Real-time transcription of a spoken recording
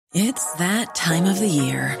It's that time of the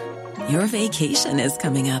year. Your vacation is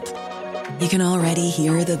coming up. You can already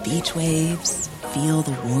hear the beach waves, feel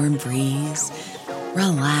the warm breeze,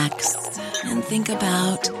 relax, and think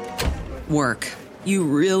about work. You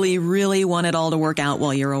really, really want it all to work out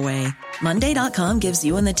while you're away. Monday.com gives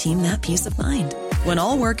you and the team that peace of mind. When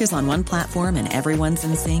all work is on one platform and everyone's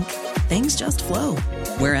in sync, things just flow.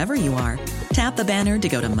 Wherever you are, tap the banner to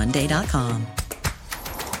go to Monday.com.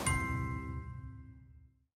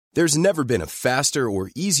 There's never been a faster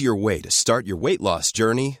or easier way to start your weight loss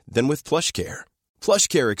journey than with PlushCare.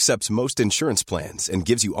 PlushCare accepts most insurance plans and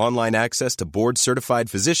gives you online access to board-certified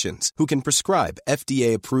physicians who can prescribe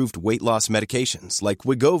FDA-approved weight loss medications like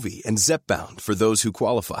Wegovy and Zepbound for those who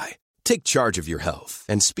qualify. Take charge of your health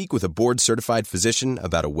and speak with a board-certified physician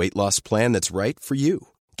about a weight loss plan that's right for you.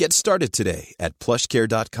 Get started today at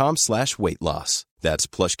plushcare.com/weight loss. That's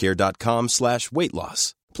plushcare.com/weight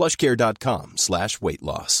loss. plushcare.com/weight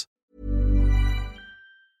loss.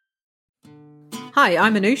 Hi,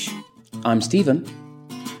 I'm Anoush. I'm Stephen.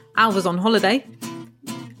 Al was on holiday.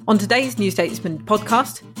 On today's New Statesman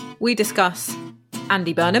podcast, we discuss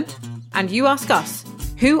Andy Burnham, and you ask us,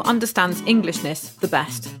 who understands Englishness the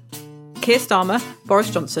best? Keir Starmer, Boris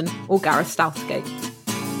Johnson, or Gareth Southgate?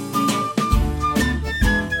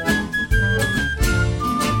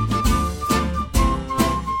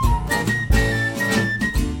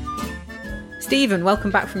 Stephen,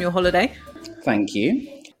 welcome back from your holiday. Thank you.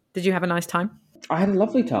 Did you have a nice time? I had a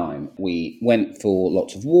lovely time. We went for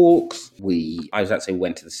lots of walks. I was actually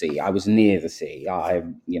went to the sea. I was near the sea.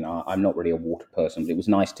 I'm not really a water person, but it was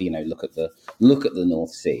nice to, look at the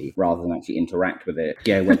North Sea rather than actually interact with it.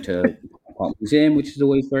 Yeah, I went to the Park Museum, which is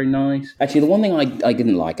always very nice. Actually, the one thing I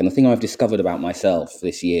didn't like, and the thing I've discovered about myself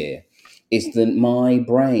this year, is that my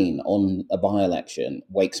brain on a by-election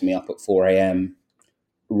wakes me up at 4 a.m.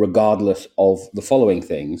 regardless of the following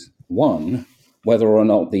things. One, whether or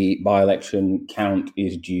not the by-election count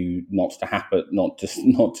is due not to happen until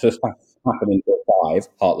 5,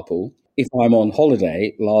 Hartlepool. If I'm on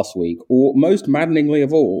holiday last week, or most maddeningly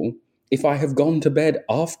of all, if I have gone to bed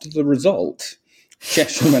after the result,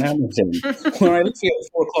 Chesham and Hamilton, when I literally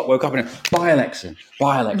at 4 o'clock woke up and by-election.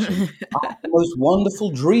 The most wonderful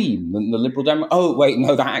dream than the Liberal Democrat. Oh, wait,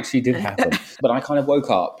 no, that actually did happen. But I kind of woke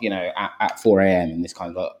up, at 4 a.m. in this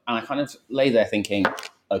kind of, and I kind of lay there thinking,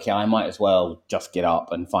 okay, I might as well just get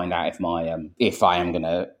up and find out if I am going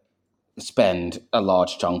to spend a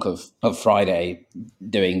large chunk of Friday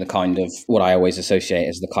doing the kind of what I always associate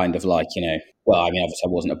as the kind of obviously I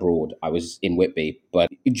wasn't abroad. I was in Whitby. But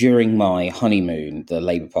during my honeymoon, the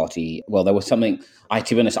Labour Party, there was something,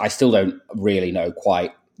 to be honest, I still don't really know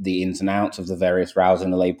quite the ins and outs of the various rows in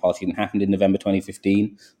the Labour Party that happened in November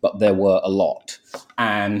 2015, but there were a lot.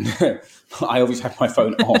 And I always had my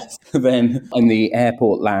phone off. Then in the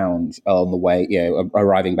airport lounge on the way,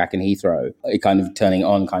 arriving back in Heathrow, it kind of turning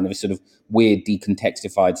on kind of a sort of weird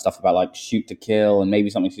decontextified stuff about Shoot to Kill and maybe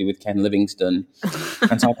something to do with Ken Livingstone.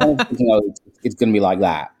 And so I kind of thinking, it's going to be like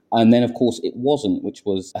that. And then, of course, it wasn't, which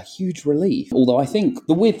was a huge relief. Although I think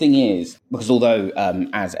the weird thing is, because although,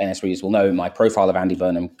 as NS readers will know, my profile of Andy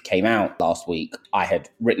Burnham came out last week, I had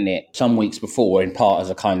written it some weeks before, in part as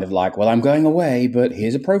a kind of I'm going away, but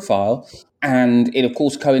here's a profile. And it, of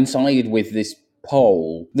course, coincided with this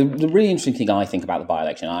poll. The really interesting thing I think about the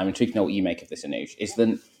by-election, and I'm intrigued to know what you make of this, Anoush, is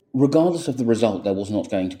that regardless of the result, there was not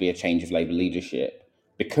going to be a change of Labour leadership,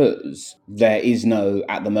 because there is no,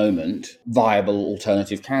 at the moment, viable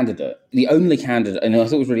alternative candidate. The only candidate, and I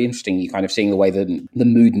thought it was really interesting, you kind of seeing the way that the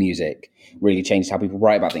mood music really changed how people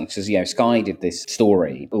write about things. Because, Sky did this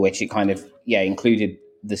story, which it kind of, included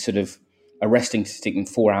the sort of arresting statistic that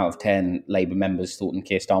 4 out of 10 Labour members thought that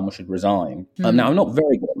Keir Starmer should resign. Now, I'm not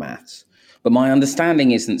very good at maths, but my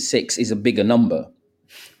understanding is that 6 is a bigger number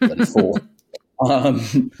than 4.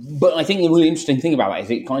 But I think the really interesting thing about that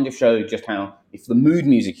is it kind of showed just how, if the mood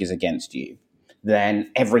music is against you, then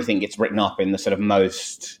everything gets written up in the sort of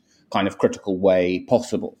most kind of critical way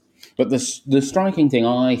possible. But the striking thing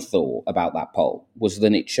I thought about that poll was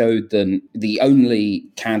that it showed that the only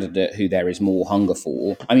candidate who there is more hunger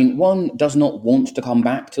for, one does not want to come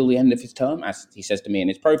back till the end of his term, as he says to me in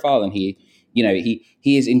his profile, and he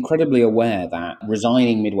is incredibly aware that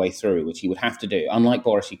resigning midway through, which he would have to do, unlike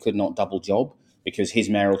Boris, he could not double job, because his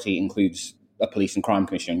mayoralty includes a police and crime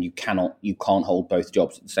commission. You can't hold both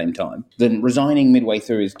jobs at the same time. Then resigning midway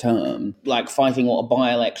through his term, fighting a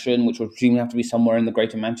by-election, which would presumably have to be somewhere in the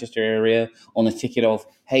Greater Manchester area, on a ticket of,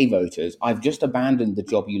 hey voters, I've just abandoned the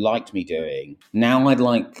job you liked me doing. Now I'd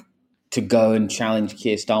like to go and challenge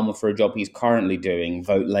Keir Starmer for a job he's currently doing,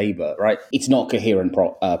 vote Labour, right? It's not a coherent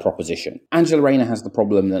proposition. Angela Rayner has the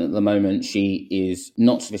problem that at the moment she is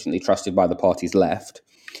not sufficiently trusted by the party's left,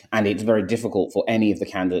 and it's very difficult for any of the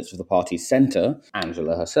candidates of the party's centre,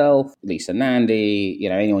 Angela herself, Lisa Nandy,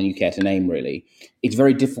 anyone you care to name really, it's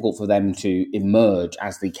very difficult for them to emerge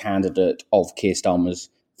as the candidate of Keir Starmer's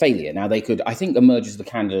failure. Now, they could, I think, emerge as the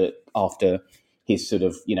candidate after his sort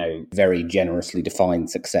of, very generously defined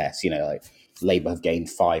success, like Labour have gained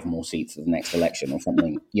 5 more seats at the next election or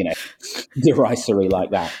something, derisory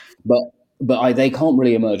like that. But they can't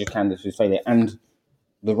really emerge as candidates with failure. And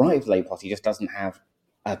the right of the Labour Party just doesn't have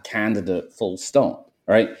a candidate full stop,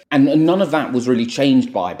 right? And none of that was really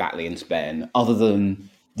changed by Batley and Spen, other than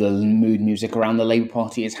the mood music around the Labour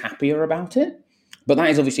Party is happier about it. But that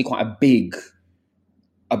is obviously quite a big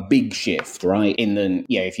shift, right?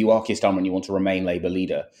 If you are Keir Starmer and you want to remain Labour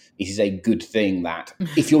leader, it is a good thing that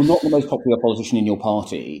if you're not the most popular politician in your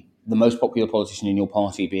party, the most popular politician in your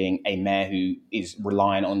party being a mayor who is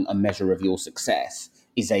reliant on a measure of your success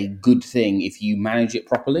is a good thing if you manage it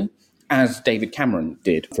properly, as David Cameron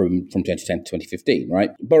did from 2010 to 2015,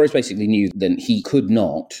 right? Boris basically knew that he could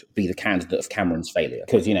not be the candidate of Cameron's failure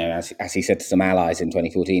because, as he said to some allies in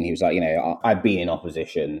 2014, he was like, I've been in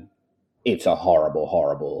opposition. It's a horrible,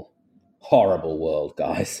 horrible, horrible world,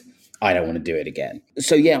 guys. I don't want to do it again.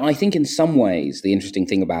 So, yeah, I think in some ways the interesting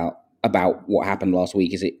thing about what happened last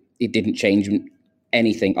week is it didn't change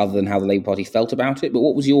anything other than how the Labour Party felt about it. But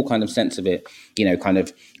what was your kind of sense of it, kind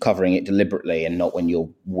of covering it deliberately and not when your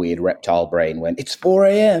weird reptile brain went, it's 4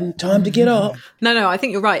 a.m, time to get up? No, I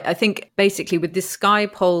think you're right. I think basically with this Sky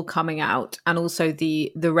poll coming out and also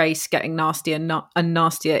the race getting nastier and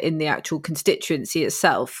nastier in the actual constituency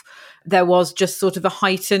itself, there was just sort of a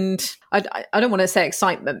heightened, I don't want to say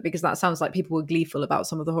excitement because that sounds like people were gleeful about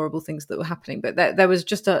some of the horrible things that were happening, but there was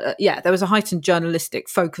just there was a heightened journalistic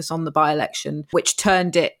focus on the by-election, which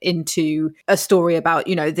turned it into a story about,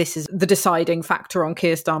 this is the deciding factor on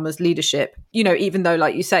Keir Starmer's leadership. Even though,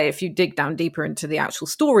 like you say, if you dig down deeper into the actual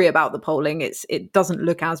story about the polling, it doesn't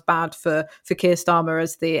look as bad for Keir Starmer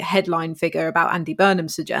as the headline figure about Andy Burnham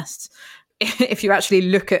suggests. If you actually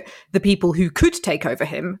look at the people who could take over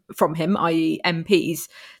from him, i.e. MPs,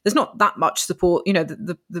 there's not that much support.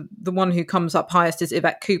 The one who comes up highest is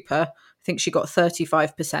Yvette Cooper. I think she got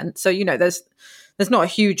 35%. So, there's not a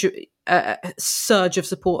huge surge of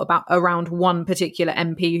support around one particular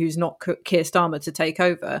MP who's not Keir Starmer to take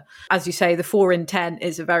over. As you say, the 4 in 10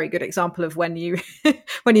 is a very good example of when you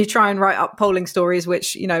when you try and write up polling stories,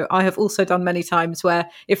 which, I have also done many times, where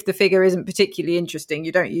if the figure isn't particularly interesting,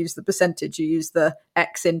 you don't use the percentage, you use the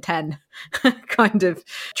X in 10 kind of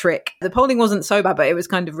trick. The polling wasn't so bad, but it was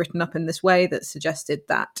kind of written up in this way that suggested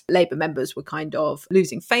that Labour members were kind of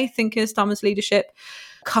losing faith in Keir Starmer's leadership.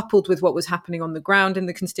 Coupled with what was happening on the ground in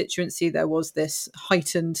the constituency, there was this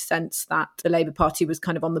heightened sense that the Labour Party was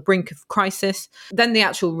kind of on the brink of crisis. Then the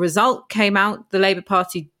actual result came out. The Labour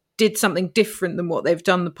Party did something different than what they've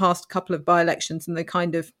done the past couple of by-elections, and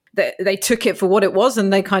they took it for what it was,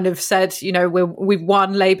 and they kind of said, we've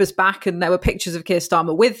won, Labour's back, and there were pictures of Keir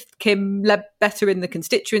Starmer with Kim Ledbetter in the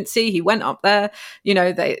constituency. He went up there,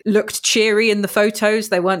 they looked cheery in the photos.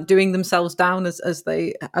 They weren't doing themselves down as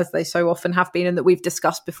they so often have been, and that we've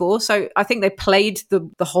discussed before. So I think they played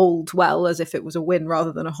the hold well, as if it was a win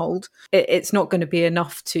rather than a hold. It's not going to be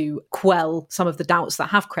enough to quell some of the doubts that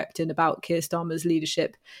have crept in about Keir Starmer's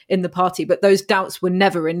leadership in the party, but those doubts were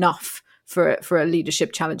never enough for a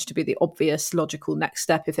leadership challenge to be the obvious logical next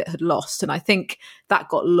step if it had lost. And I think that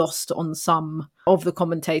got lost on some of the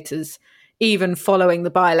commentators, even following the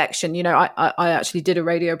by-election. I actually did a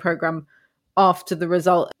radio programme after the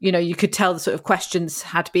result. You could tell the sort of questions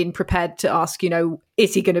had been prepared to ask,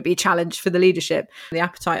 is he going to be challenged for the leadership? The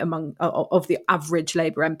appetite of the average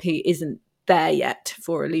Labour MP isn't there yet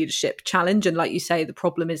for a leadership challenge. And like you say, the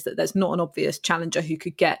problem is that there's not an obvious challenger who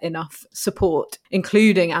could get enough support,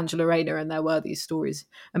 including Angela Rayner. And there were these stories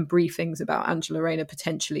and briefings about Angela Rayner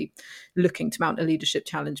potentially looking to mount a leadership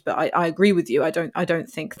challenge. But I agree with you. I don't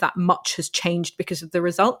think that much has changed because of the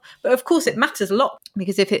result. But of course, it matters a lot,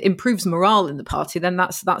 because if it improves morale in the party, then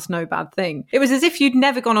that's no bad thing. It was as if you'd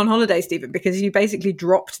never gone on holiday, Stephen, because you basically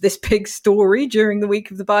dropped this big story during the week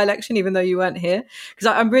of the by-election, even though you weren't here. Because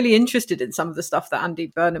I'm really interested in some of the stuff that Andy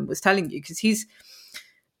Burnham was telling you, because he's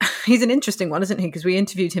an interesting one, isn't he? Because we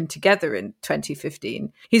interviewed him together in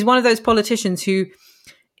 2015. He's one of those politicians who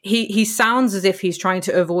he sounds as if he's trying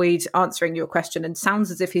to avoid answering your question, and sounds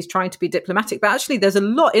as if he's trying to be diplomatic. But actually, there's a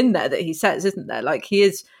lot in there that he says, isn't there? Like, he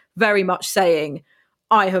is very much saying,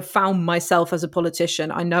 I have found myself as a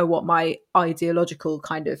politician. I know what my ideological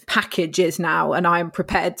kind of package is now, and I'm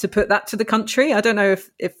prepared to put that to the country. I don't know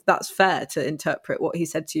if that's fair to interpret what he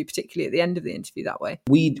said to you, particularly at the end of the interview, that way.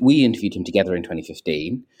 We interviewed him together in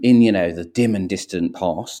 2015. In, the dim and distant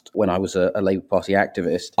past, when I was a Labour Party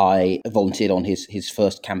activist, I volunteered on his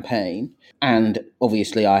first campaign. And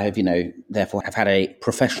obviously I have, therefore have had a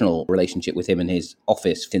professional relationship with him in his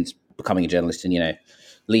office since becoming a journalist and,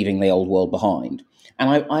 leaving the old world behind.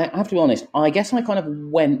 And I have to be honest, I guess I kind of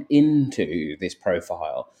went into this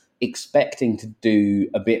profile expecting to do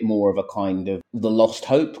a bit more of a kind of the lost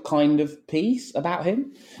hope kind of piece about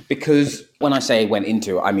him. Because when I say went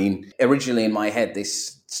into it, I mean, originally in my head,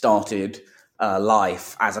 this started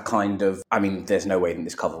life as a kind of, there's no way that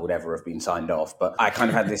this cover would ever have been signed off, but I kind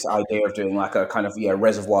of had this idea of doing like a kind of,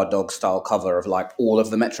 Reservoir Dogs style cover of like all of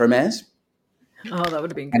the Metro mayors. Oh, that would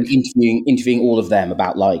have been good. And interviewing all of them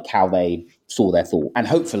about like how they saw their thought. And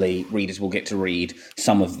hopefully readers will get to read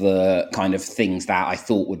some of the kind of things that I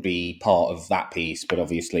thought would be part of that piece, but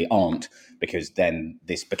obviously aren't, because then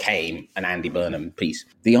this became an Andy Burnham piece.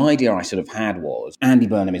 The idea I sort of had was Andy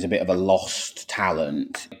Burnham is a bit of a lost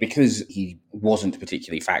talent because he wasn't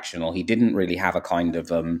particularly factional. He didn't really have a kind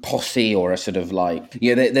of posse or a sort of like,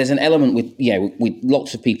 there's an element with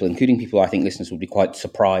lots of people, including people I think listeners would be quite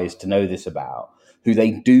surprised to know this about, who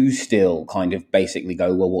they do still kind of basically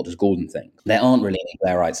go, well, what does Gordon think? There aren't really any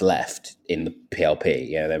Blairites left in the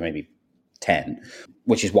PLP. There may be 10,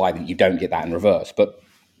 which is why you don't get that in reverse. But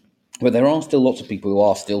there are still lots of people who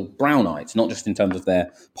are still Brownites, not just in terms of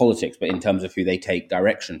their politics, but in terms of who they take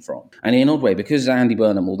direction from. And in an odd way, because Andy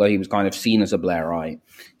Burnham, although he was kind of seen as a Blairite,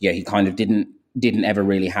 he kind of didn't ever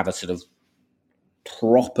really have a sort of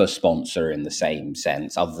proper sponsor in the same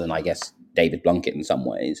sense, other than, I guess, David Blunkett in some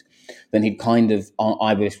ways. Then he'd kind of,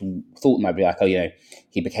 I thought might be like,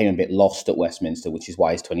 he became a bit lost at Westminster, which is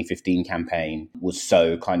why his 2015 campaign was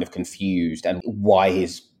so kind of confused and why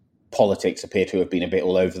his politics appear to have been a bit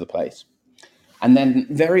all over the place. And then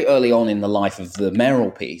very early on in the life of the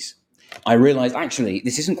mayoral piece, I realised actually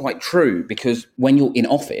this isn't quite true, because when you're in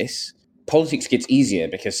office, politics gets easier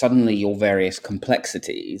because suddenly your various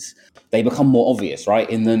complexities, they become more obvious, right?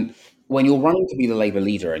 In the when you're running to be the Labour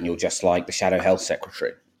leader and you're just like the shadow health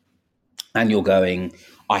secretary and you're going,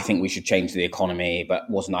 I think we should change the economy, but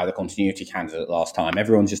wasn't I the continuity candidate last time?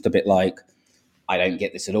 Everyone's just a bit like, I don't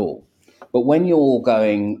get this at all. But when you're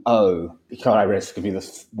going, I risk to be the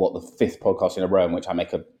fifth podcast in a row in which I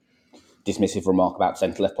make a dismissive remark about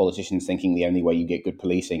centre-left politicians thinking the only way you get good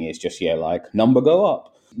policing is just, number go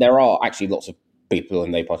up. There are actually lots of people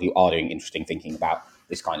in the Labour Party who are doing interesting thinking about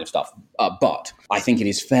this kind of stuff. But I think it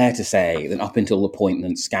is fair to say that up until the point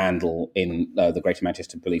that scandal in the Greater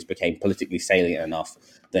Manchester Police became politically salient enough,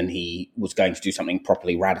 then he was going to do something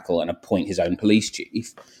properly radical and appoint his own police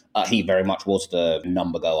chief. He very much was the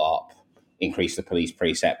number go up, increase the police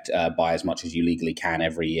precept by as much as you legally can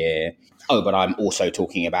every year. But I'm also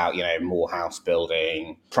talking about, more house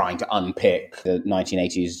building, trying to unpick the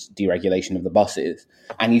 1980s deregulation of the buses.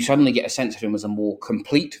 And you suddenly get a sense of him as a more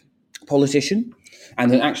complete politician. And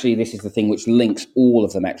then actually this is the thing which links all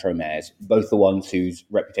of the Metro mayors, both the ones whose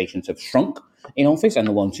reputations have shrunk in office and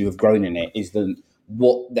the ones who have grown in it, is that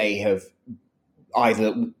what they have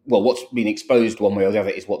what's been exposed one way or the other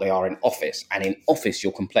is what they are in office. And in office,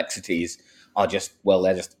 your complexities are just,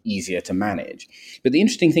 they're just easier to manage. But the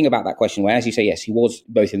interesting thing about that question, where, as you say, yes, he was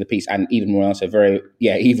both in the piece and even more also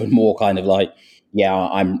even more kind of like,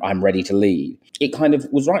 I'm ready to lead. It kind of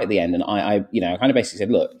was right at the end. And I kind of basically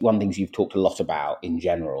said, look, one of the things you've talked a lot about in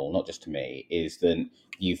general, not just to me, is that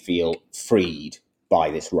you feel freed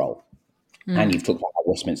by this role. And you've talked about how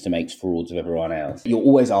Westminster makes frauds of everyone else. You're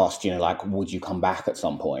always asked, would you come back at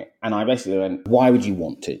some point? And I basically went, why would you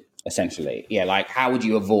want to, essentially? How would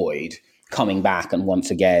you avoid coming back and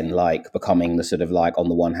once again, becoming the sort of on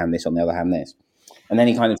the one hand this, on the other hand this? And then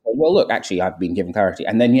he kind of said, well, look, actually, I've been given clarity.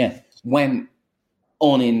 And then, went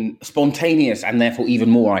on in spontaneous and therefore even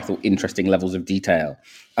more, I thought, interesting levels of detail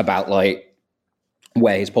about,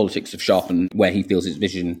 where his politics have sharpened, where he feels his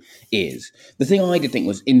vision is. The thing I did think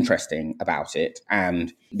was interesting about it,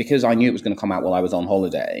 and because I knew it was going to come out while I was on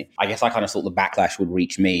holiday, I guess I kind of thought the backlash would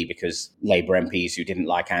reach me because Labour MPs who didn't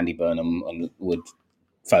like Andy Burnham would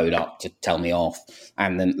phone up to tell me off,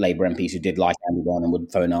 and then Labour MPs who did like Andy Burnham would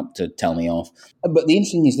phone up to tell me off. But the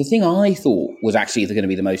interesting is, the thing I thought was actually going to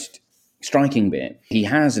be the most striking bit, he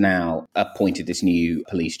has now appointed this new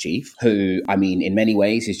police chief who, in many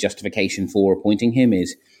ways, his justification for appointing him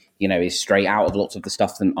is straight out of lots of the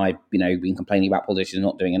stuff that I've, been complaining about politicians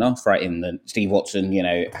not doing enough, right? In that Steve Watson,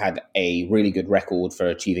 had a really good record for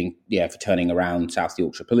achieving, for turning around South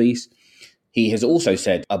Yorkshire Police. he has also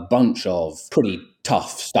said a bunch of pretty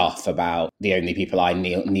tough stuff about the only people I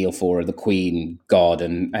kneel for are the Queen, God,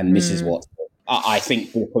 and Mrs. Watson. I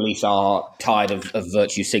think the police are tired of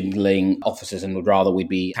virtue signalling officers and would rather we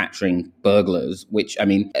be capturing burglars, which, I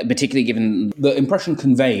mean, particularly given the impression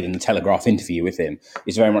conveyed in the Telegraph interview with him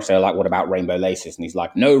is very much so like, what about rainbow laces? And he's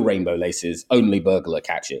like, no rainbow laces, only burglar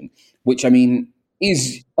catching, which, I mean,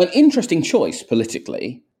 is an interesting choice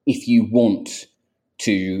politically if you want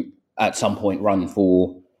to, at some point, run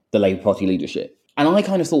for the Labour Party leadership. And I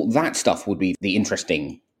kind of thought that stuff would be the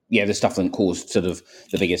interesting, the stuff that caused sort of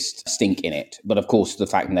the biggest stink in it. But of course, the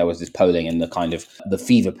fact that there was this polling and the kind of the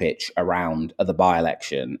fever pitch around the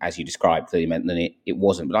by-election, as you described, clearly meant that it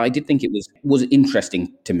wasn't. But I did think it was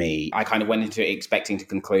interesting to me. I kind of went into it expecting to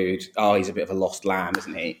conclude, oh, he's a bit of a lost lamb,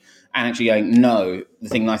 isn't he? And actually going, no, the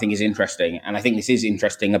thing that I think is interesting, and I think this is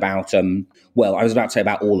interesting about, I was about to say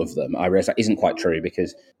about all of them. I realise that isn't quite true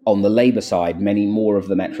because on the Labour side, many more of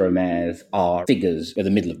the Metro mayors are figures at the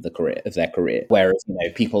middle of their career. Whereas,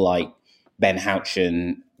 people like Ben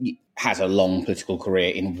Houchen has a long political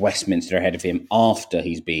career in Westminster ahead of him after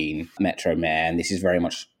he's been Metro Mayor. And this is very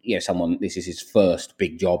much, this is his first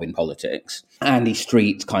big job in politics. Andy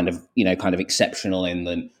Street's kind of exceptional in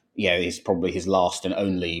the, is probably his last and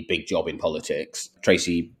only big job in politics.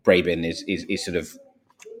 Tracy Brabin is sort of,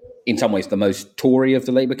 in some ways, the most Tory of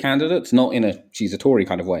the Labour candidates, not in she's a Tory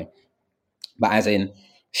kind of way, but as in,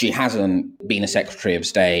 she hasn't been a Secretary of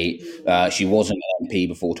State. She wasn't an MP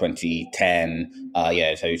before 2010.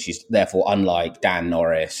 So she's therefore unlike Dan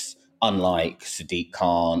Norris, unlike Sadiq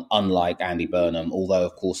Khan, unlike Andy Burnham, although,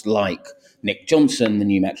 of course, like Nick Johnson, the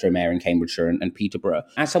new Metro Mayor in Cambridgeshire and Peterborough.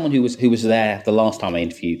 As someone who was there the last time I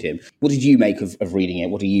interviewed him, what did you make of reading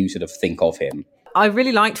it? What do you sort of think of him? I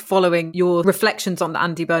really liked following your reflections on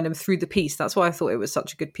Andy Burnham through the piece. That's why I thought it was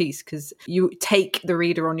such a good piece, because you take the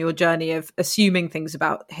reader on your journey of assuming things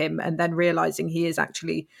about him and then realising he is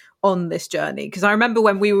actually on this journey. Because I remember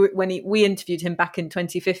when we interviewed him back in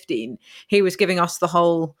 2015, he was giving us the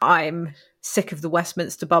whole I'm sick of the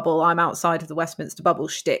Westminster bubble, I'm outside of the Westminster bubble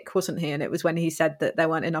shtick, wasn't he? And it was when he said that there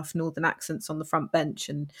weren't enough northern accents on the front bench,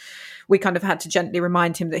 and we kind of had to gently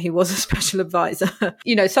remind him that he was a special advisor.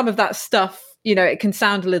 Some of that stuff, it can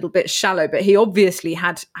sound a little bit shallow, but he obviously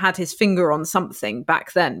had his finger on something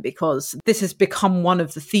back then, because this has become one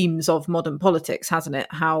of the themes of modern politics, hasn't it?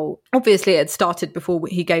 How obviously it had started before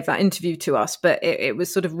he gave that interview to us, but it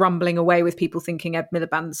was sort of rumbling away with people thinking Ed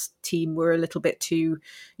Miliband's team were a little bit too,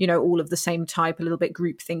 all of the same type, a little bit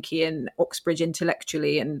groupthinky and Oxbridge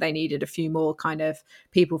intellectually, and they needed a few more kind of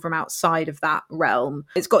people from outside of that realm.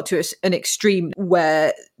 It's got to an extreme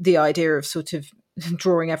where the idea of sort of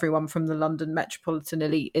drawing everyone from the London metropolitan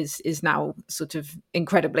elite is now sort of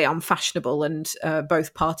incredibly unfashionable, and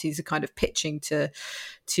both parties are kind of pitching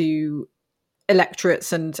to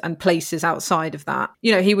electorates and places outside of that.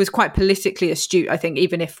 He was quite politically astute, I think,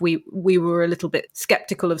 even if we were a little bit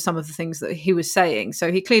skeptical of some of the things that he was saying.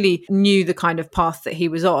 So he clearly knew the kind of path that he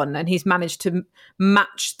was on, and he's managed to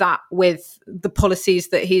match that with the policies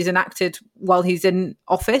that he's enacted while he's in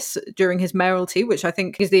office during his mayoralty, which I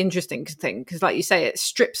think is the interesting thing, because like you say, it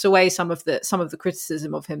strips away some of the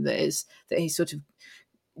criticism of him that he sort of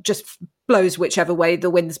just blows whichever way the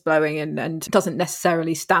wind's blowing and doesn't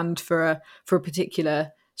necessarily stand for a particular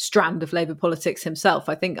strand of Labour politics himself.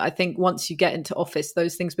 I think once you get into office,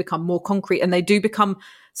 those things become more concrete, and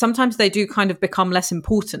sometimes they do kind of become less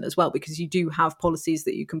important as well, because you do have policies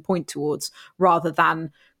that you can point towards rather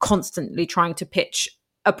than constantly trying to pitch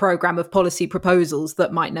a programme of policy proposals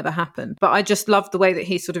that might never happen. But I just loved the way that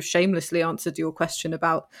he sort of shamelessly answered your question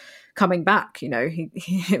about coming back.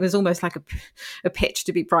 It was almost like a pitch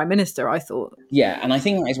to be Prime Minister, I thought. Yeah, and I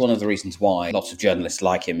think that is one of the reasons why lots of journalists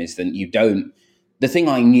like him, is that the thing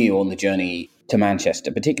I knew on the journey to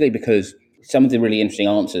Manchester, particularly because some of the really interesting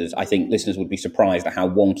answers, I think listeners would be surprised at how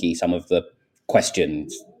wonky some of the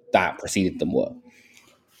questions that preceded them were.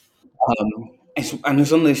 And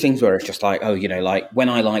there's one of those things where it's just like, like when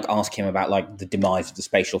I ask him about like the demise of the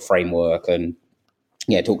spatial framework and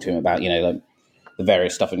talk to him about, like the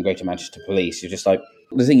various stuff in Greater Manchester Police, you're just like,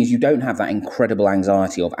 the thing is, you don't have that incredible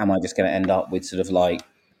anxiety of, am I just going to end up with sort of like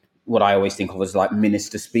what I always think of as like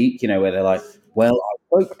minister speak, where they're like, well,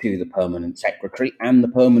 I spoke to the permanent secretary and the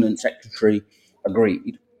permanent secretary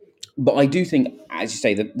agreed. But I do think, as you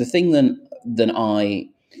say, the thing that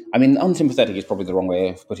I mean, unsympathetic is probably the wrong way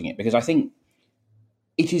of putting it, because I think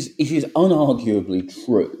it is unarguably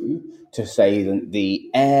true to say that the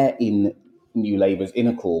air in New Labour's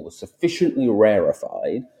inner core was sufficiently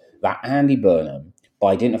rarefied that Andy Burnham,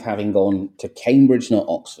 by dint of having gone to Cambridge, not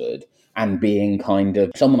Oxford, and being kind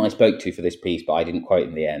of someone I spoke to for this piece, but I didn't quote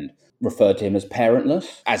in the end, referred to him as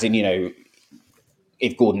parentless, as in,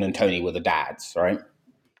 if Gordon and Tony were the dads, right?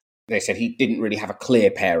 They said he didn't really have a clear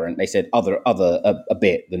parent. They said a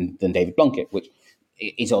bit than David Blunkett, which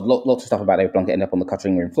is odd. Lots of stuff about David Blunkett end up on the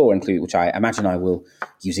cutting room floor, which I imagine I will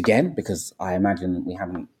use again, because I imagine we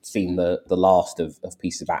haven't seen the last of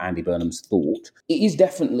pieces about Andy Burnham's thought. It is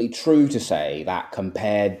definitely true to say that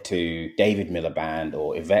compared to David Miliband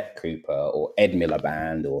or Yvette Cooper or Ed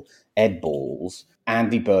Miliband or Ed Balls,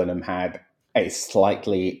 Andy Burnham had a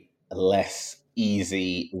slightly less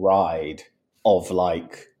easy ride of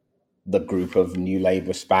the group of New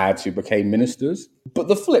Labour spads who became ministers. But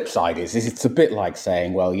the flip side is it's a bit like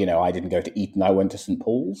saying, well, I didn't go to Eton, I went to St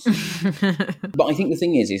Paul's. But I think the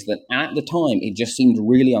thing is that at the time, it just seemed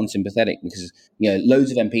really unsympathetic because,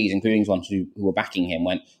 loads of MPs, including ones who were backing him,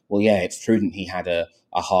 went, well, yeah, it's true that he had a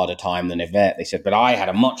harder time than Yvette. They said, but I had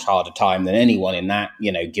a much harder time than anyone in that,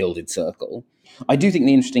 gilded circle. I do think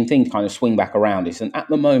the interesting thing to kind of swing back around is that at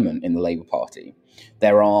the moment in the Labour Party,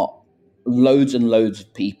 there are loads and loads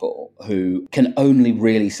of people who can only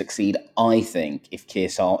really succeed, I think, if Keir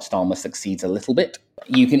Starmer succeeds a little bit.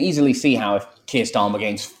 You can easily see how if Keir Starmer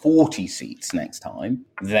gains 40 seats next time,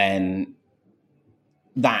 then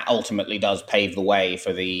that ultimately does pave the way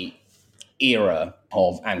for the era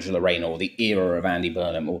of Angela Rayner or the era of Andy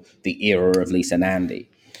Burnham or the era of Lisa Nandy.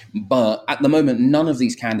 But at the moment, none of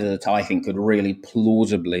these candidates, I think, could really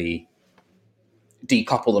plausibly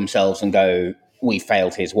decouple themselves and go, we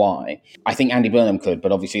failed, here's why. I think Andy Burnham could,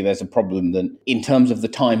 but obviously there's a problem that in terms of the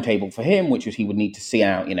timetable for him, which is he would need to see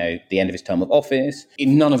out, the end of his term of office,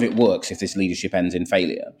 none of it works if this leadership ends in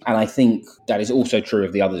failure. And I think that is also true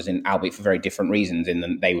of the others, albeit for very different reasons, in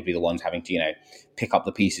that they would be the ones having to, pick up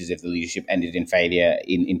the pieces if the leadership ended in failure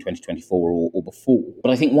in 2024 or before.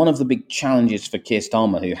 But I think one of the big challenges for Keir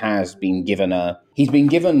Starmer, who has been given he's been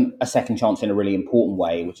given a second chance in a really important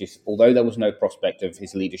way, which is, although there was no prospect of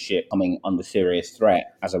his leadership coming under serious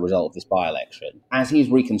threat as a result of this by-election, as he's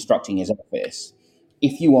reconstructing his office,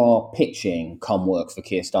 if you are pitching come work for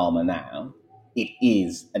Keir Starmer now, it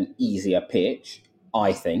is an easier pitch,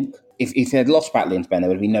 I think. If he had lost Pat Linsben, there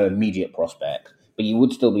would be no immediate prospect, but you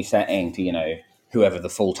would still be saying to, whoever the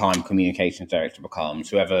full-time communications director becomes,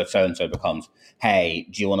 whoever so-and-so becomes, hey,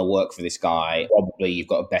 do you want to work for this guy? Probably you've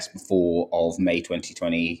got a best before of May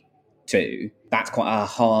 2022. That's quite a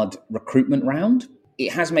hard recruitment round.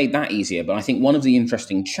 It has made that easier, but I think one of the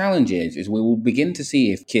interesting challenges is we will begin to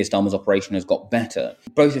see if Keir Starmer's operation has got better,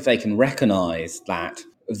 both if they can recognise that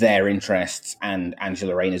their interests and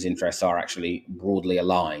Angela Rayner's interests are actually broadly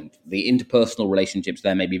aligned. The interpersonal relationships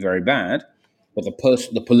there may be very bad, but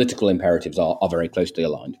the political imperatives are very closely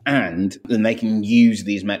aligned. And then they can use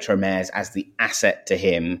these Metro mayors as the asset to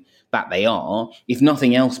him that they are, if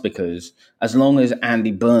nothing else, because as long as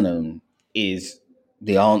Andy Burnham is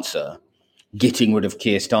the answer, getting rid of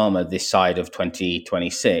Keir Starmer this side of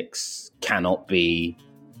 2026 cannot be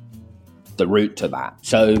the route to that.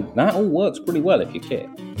 So that all works pretty well if you're Keir.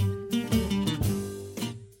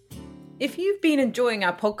 If you've been enjoying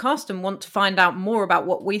our podcast and want to find out more about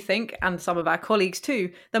what we think, and some of our colleagues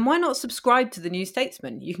too, then why not subscribe to The New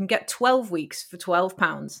Statesman? You can get 12 weeks for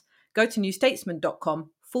 £12. Go to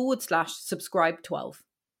newstatesman.com/subscribe12.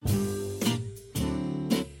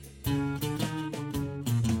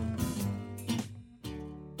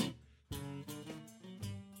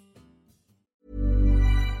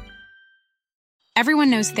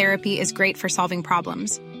 Everyone knows therapy is great for solving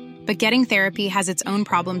problems, but getting therapy has its own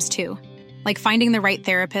problems too. Like finding the right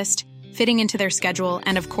therapist, fitting into their schedule,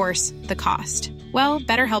 and of course, the cost. Well,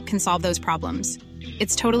 BetterHelp can solve those problems.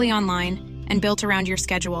 It's totally online and built around your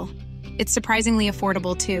schedule. It's surprisingly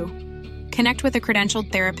affordable too. Connect with a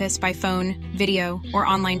credentialed therapist by phone, video, or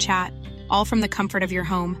online chat, all from the comfort of your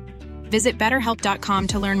home. Visit BetterHelp.com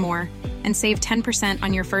to learn more and save 10%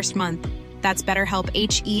 on your first month. That's BetterHelp,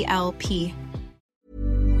 H-E-L-P.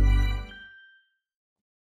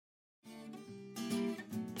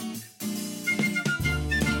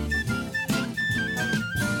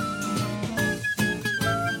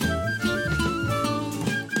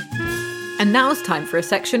 And now it's time for a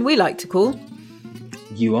section we like to call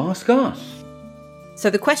You Ask Us. So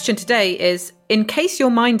the question today is, in case you're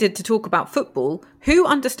minded to talk about football, who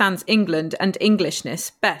understands England and Englishness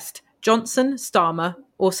best? Johnson, Starmer,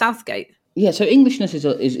 or Southgate? Yeah, so Englishness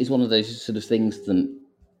is one of those sort of things that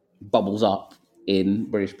bubbles up in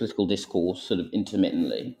British political discourse sort of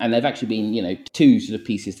intermittently. And there've actually been, two sort of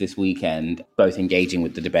pieces this weekend, both engaging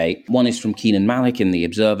with the debate. One is from Keenan Malik in The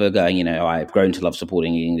Observer going, I've grown to love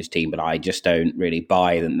supporting the English team, but I just don't really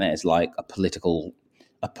buy that there's like a political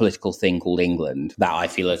a political thing called England that I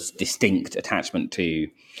feel a distinct attachment to,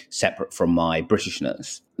 separate from my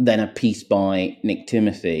Britishness. Then a piece by Nick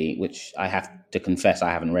Timothy, which I have to confess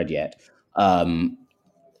I haven't read yet,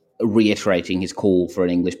 reiterating his call for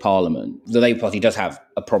an English Parliament. The Labour Party does have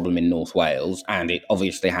a problem in North Wales, and it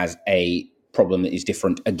obviously has a problem that is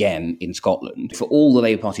different again in Scotland. For all the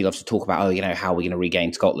Labour Party loves to talk about, how are we going to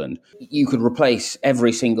regain Scotland? You could replace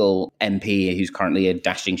every single MP who's currently a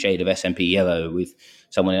dashing shade of SNP yellow with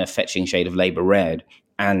someone in a fetching shade of Labour red,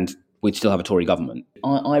 and we'd still have a Tory government.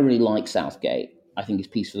 I really like Southgate. I think his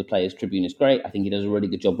piece for the Players' Tribune is great. I think he does a really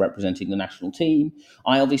good job representing the national team.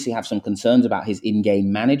 I obviously have some concerns about his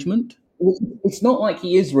in-game management. It's not like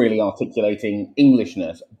he is really articulating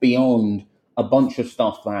Englishness beyond a bunch of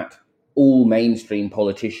stuff that all mainstream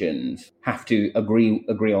politicians have to agree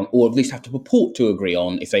on, or at least have to purport to agree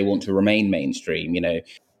on if they want to remain mainstream.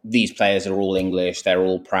 These players are all English, they're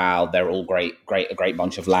all proud, they're all a great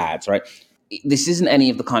bunch of lads, right? This isn't any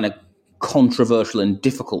of the kind of controversial and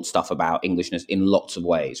difficult stuff about Englishness in lots of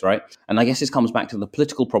ways, right? And I guess this comes back to the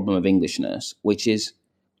political problem of Englishness, which is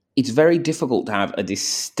it's very difficult to have a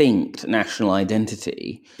distinct national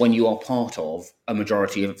identity when you are part of a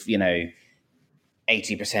majority of,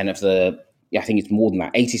 80% of I think it's more than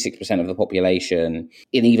that, 86% of the population,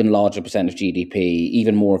 an even larger percent of GDP,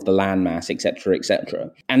 even more of the landmass, et cetera, et cetera.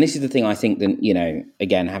 And this is the thing I think that,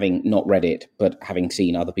 again, having not read it, but having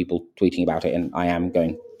seen other people tweeting about it, and I am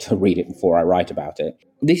going to read it before I write about it.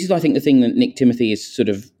 This is, I think, the thing that Nick Timothy is sort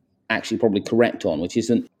of actually probably correct on, which is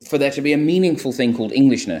that for there to be a meaningful thing called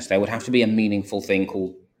Englishness, there would have to be a meaningful thing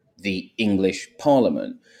called the English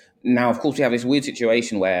Parliament. Now, of course, we have this weird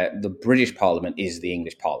situation where the British Parliament is the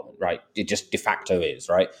English Parliament, right? It just de facto is,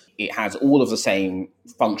 right? It has all of the same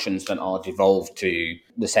functions that are devolved to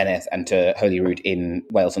the Senedd and to Holyrood in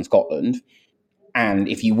Wales and Scotland. And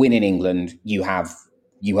if you win in England, you have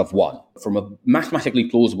won. From a mathematically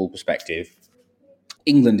plausible perspective,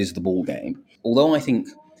 England is the ball game. Although I think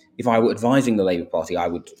if I were advising the Labour Party, I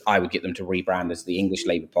would get them to rebrand as the English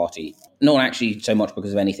Labour Party. Not actually so much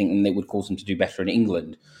because of anything that would cause them to do better in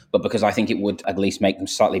England, but because I think it would at least make them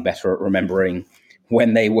slightly better at remembering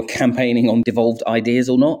when they were campaigning on devolved ideas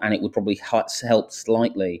or not, and it would probably help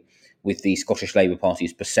slightly with the Scottish Labour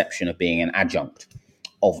Party's perception of being an adjunct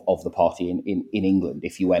of the party in England.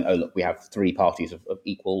 If you went, oh, look, we have three parties of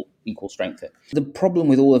equal strength here. The problem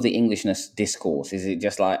with all of the Englishness discourse is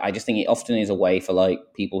I just think it often is a way for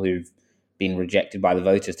people who've been rejected by the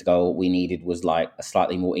voters to go, what we needed was a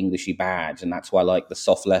slightly more Englishy badge. And that's why the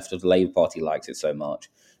soft left of the Labour Party likes it so much.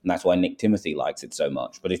 And that's why Nick Timothy likes it so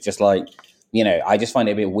much. But it's just I just find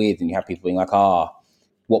it a bit weird when you have people being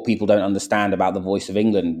what people don't understand about the Voice of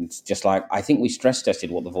England. It's just I think we stress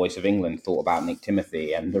tested what the Voice of England thought about Nick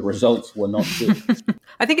Timothy, and the results were not good.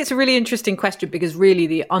 I think it's a really interesting question because really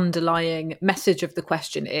the underlying message of the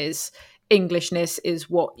question is Englishness is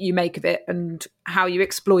what you make of it and how you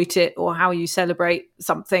exploit it or how you celebrate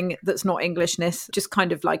something that's not Englishness. Just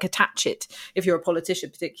kind of attach it, if you're a politician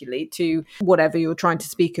particularly, to whatever you're trying to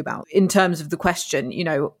speak about. In terms of the question,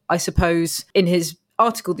 I suppose in his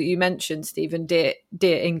article that you mentioned, Stephen, Dear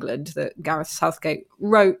England, that Gareth Southgate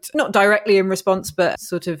wrote, not directly in response, but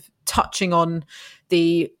sort of touching on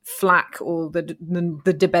the flack or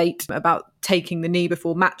the debate about taking the knee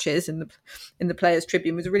before matches in the Players'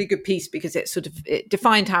 Tribune, was a really good piece because it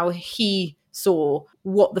defined how he saw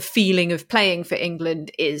what the feeling of playing for England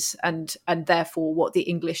is and therefore what the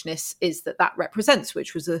Englishness is that represents,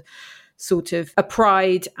 which was a sort of a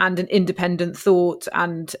pride and an independent thought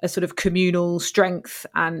and a sort of communal strength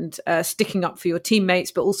and sticking up for your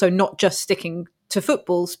teammates, but also not just sticking to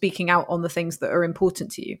football, speaking out on the things that are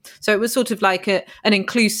important to you. So it was sort of an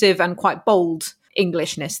inclusive and quite bold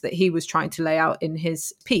Englishness that he was trying to lay out in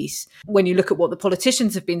his piece. When you look at what the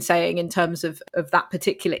politicians have been saying in terms of that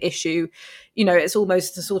particular issue, it's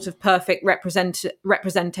almost a sort of perfect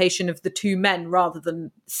representation of the two men rather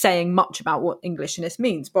than saying much about what Englishness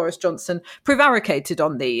means. Boris Johnson prevaricated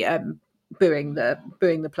on the booing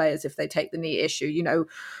the players if they take the knee issue.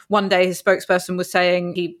 One day his spokesperson was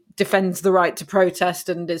saying he defends the right to protest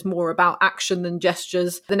and is more about action than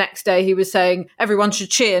gestures. The next day he was saying everyone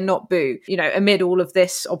should cheer, not boo. Amid all of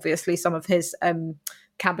this, obviously some of his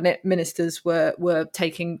cabinet ministers were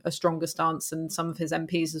taking a stronger stance, and some of his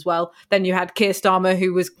MPs as well. Then you had Keir Starmer,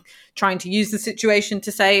 who was trying to use the situation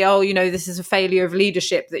to say, this is a failure of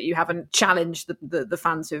leadership that you haven't challenged the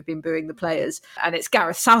fans who have been booing the players. And it's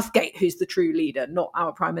Gareth Southgate who's the true leader, not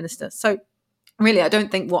our Prime Minister. So Really, I don't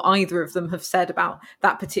think what either of them have said about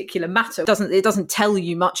that particular matter it doesn't tell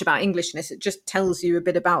you much about Englishness. It just tells you a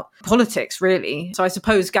bit about politics, really. So I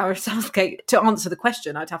suppose Gareth Southgate, to answer the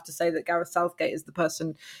question, I'd have to say that Gareth Southgate is the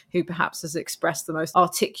person who perhaps has expressed the most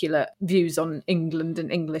articulate views on England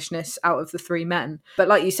and Englishness out of the three men. But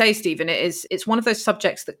like you say, Stephen, it's one of those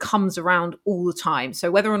subjects that comes around all the time. So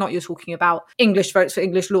whether or not you're talking about English votes for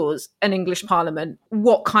English laws, an English parliament,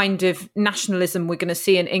 what kind of nationalism we're going to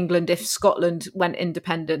see in England if Scotland went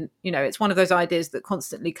independent, it's one of those ideas that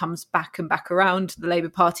constantly comes back and back around. The Labour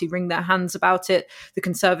Party wring their hands about it. The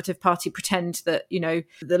Conservative Party pretend that,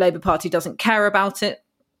 the Labour Party doesn't care about it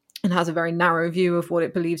and has a very narrow view of what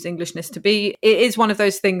it believes Englishness to be. It is one of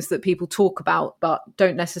those things that people talk about, but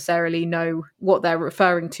don't necessarily know what they're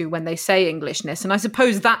referring to when they say Englishness. And I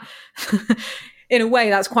suppose that... in a way,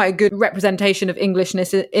 that's quite a good representation of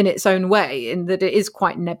Englishness in its own way, in that it is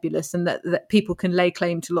quite nebulous and that people can lay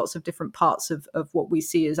claim to lots of different parts of what we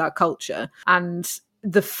see as our culture. And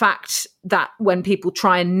the fact that when people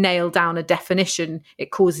try and nail down a definition,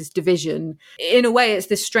 it causes division. In a way, it's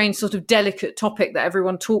this strange sort of delicate topic that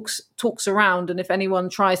everyone talks around. And if anyone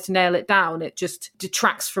tries to nail it down, it just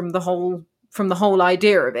detracts from the whole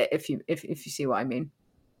idea of it, if you see what I mean.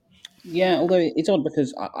 Yeah, although it's odd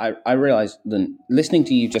because I realised that listening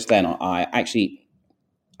to you just then, I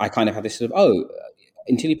kind of had this sort of,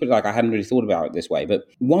 until you put it like I hadn't really thought about it this way. But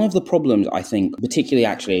one of the problems, I think, particularly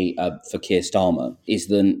actually for Keir Starmer, is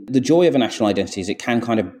the joy of a national identity is it can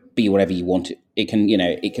kind of be whatever you want it. It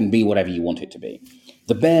can be whatever you want it to be.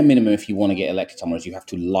 The bare minimum if you want to get elected somewhere is you have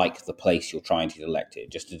to like the place you're trying to get elected,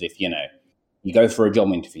 just as if, you go for a job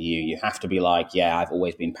interview, you have to be like, yeah, I've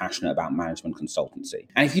always been passionate about management consultancy.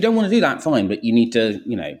 And if you don't want to do that, fine, but you need to,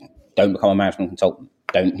 don't become a management consultant.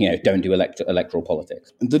 Don't do electoral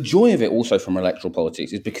politics. The joy of it also from electoral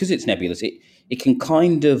politics is because it's nebulous, it can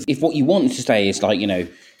kind of, if what you want to say is like,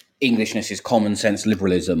 Englishness is common sense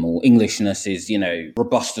liberalism or Englishness is,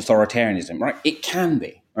 robust authoritarianism, right? It can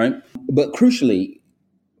be, right? But crucially,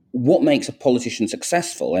 what makes a politician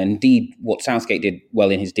successful, and indeed what Southgate did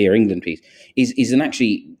well in his Dear England piece, is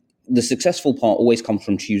actually the successful part always comes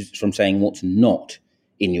from saying what's not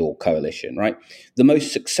in your coalition, right? The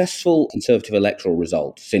most successful Conservative electoral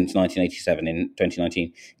result since 1987 in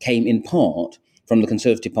 2019 came in part from the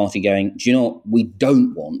Conservative Party going, do you know what? We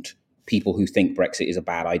don't want people who think Brexit is a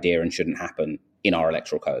bad idea and shouldn't happen in our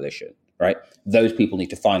electoral coalition. Right, those people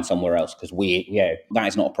need to find somewhere else because that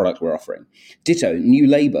is not a product we're offering. Ditto, New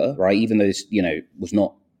Labour, right? Even though this, was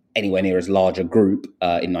not anywhere near as large a group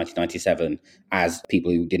in 1997 as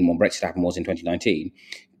people who didn't want Brexit to happen was in 2019,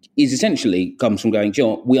 is essentially comes from going,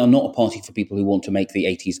 we are not a party for people who want to make the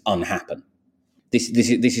 80s unhappen. This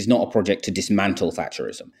is not a project to dismantle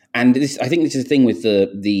Thatcherism. And I think this is the thing with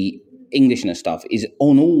the Englishness stuff is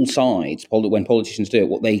on all sides. When politicians do it,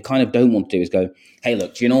 what they kind of don't want to do is go, hey,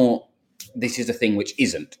 look, do you know what? This is a thing which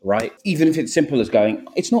isn't, right? Even if it's simple as going,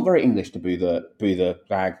 it's not very English to boo the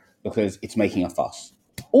flag because it's making a fuss.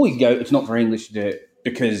 Or you go, it's not very English to do it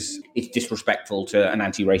because it's disrespectful to an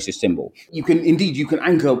anti-racist symbol. You can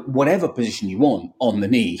anchor whatever position you want on the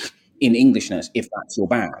knee in Englishness if that's your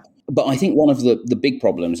bag. But I think one of the big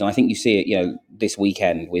problems, and I think you see it, this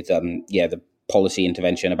weekend with the policy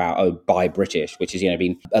intervention about buy British, which has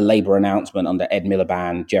been a Labour announcement under Ed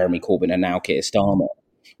Miliband, Jeremy Corbyn, and now Keir Starmer.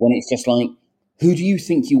 When it's just like, who do you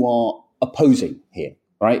think you are opposing here,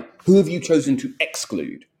 right? Who have you chosen to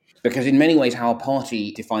exclude? Because in many ways, how a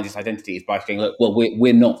party defines its identity is by saying, look, well,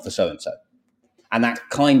 we're not for so-and-so. And that's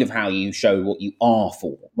kind of how you show what you are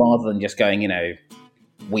for, rather than just going,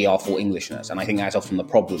 we are for Englishness. And I think that's often the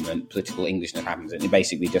problem when political Englishness happens. And it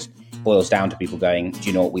basically just boils down to people going, do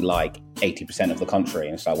you know what we like? 80% of the country.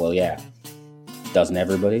 And it's like, well, yeah, doesn't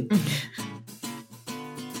everybody?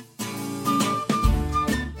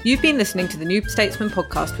 You've been listening to the New Statesman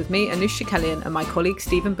podcast with me, Anusha Kellyan, and my colleague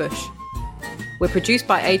Stephen Bush. We're produced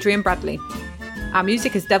by Adrian Bradley. Our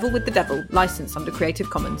music is Devil with the Devil, licensed under Creative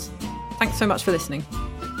Commons. Thanks so much for listening.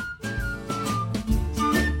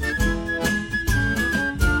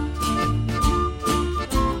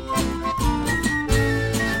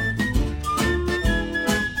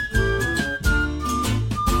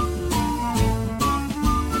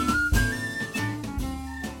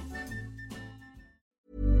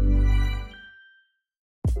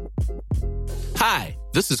 Hi,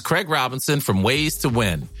 this is Craig Robinson from Ways to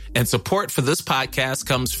Win, and support for this podcast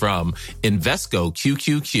comes from Invesco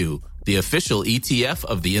QQQ, the official ETF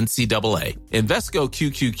of the NCAA. Invesco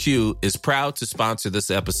QQQ is proud to sponsor this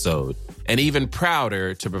episode, and even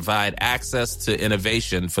prouder to provide access to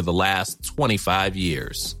innovation for the last 25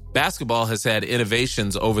 years. Basketball has had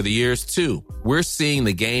innovations over the years, too. We're seeing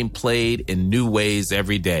the game played in new ways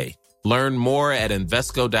every day. Learn more at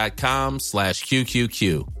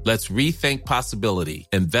Invesco.com/QQQ. Let's rethink possibility.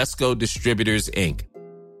 Invesco Distributors, Inc.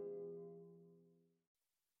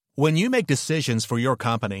 When you make decisions for your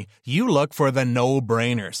company, you look for the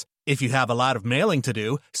no-brainers. If you have a lot of mailing to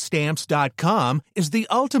do, Stamps.com is the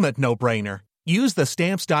ultimate no-brainer. Use the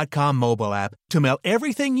Stamps.com mobile app to mail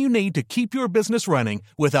everything you need to keep your business running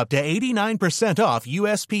with up to 89% off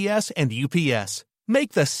USPS and UPS.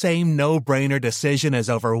 Make the same no-brainer decision as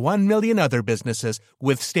over 1 million other businesses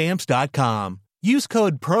with Stamps.com. Use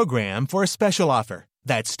code PROGRAM for a special offer.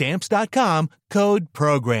 That's Stamps.com, code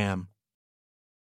PROGRAM.